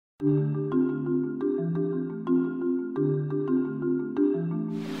We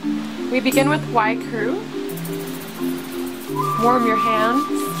begin with Y crew. Warm your hands.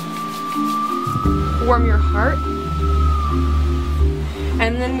 Warm your heart.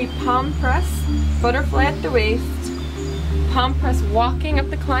 And then we palm press, butterfly at the waist. Palm press walking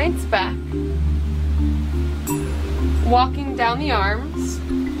up the client's back. Walking down the arms.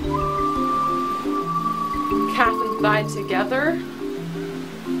 Calf and thigh together.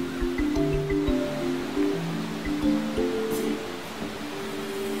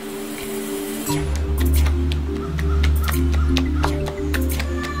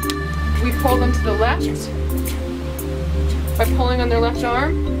 We pull them to the left by pulling on their left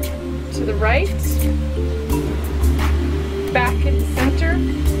arm, to the right, back into center,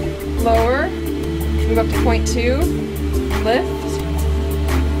 lower, move up to point 2, lift,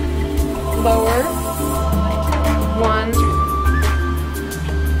 lower, 1,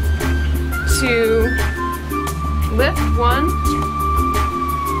 2, lift, 1,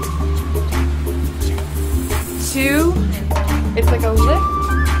 2, it's like a lift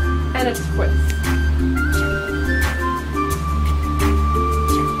and a twist.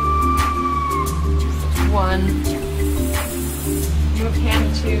 One, move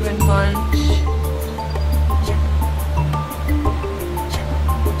hand 2 and lunge.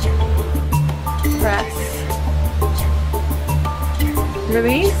 Press.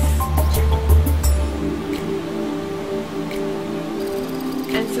 Release.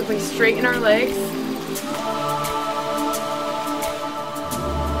 And simply straighten our legs.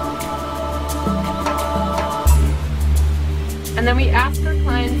 And then we ask our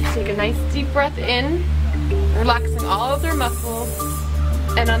clients to take a nice deep breath in, relaxing all of their muscles,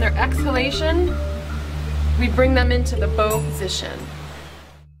 and on their exhalation, we bring them into the bow position.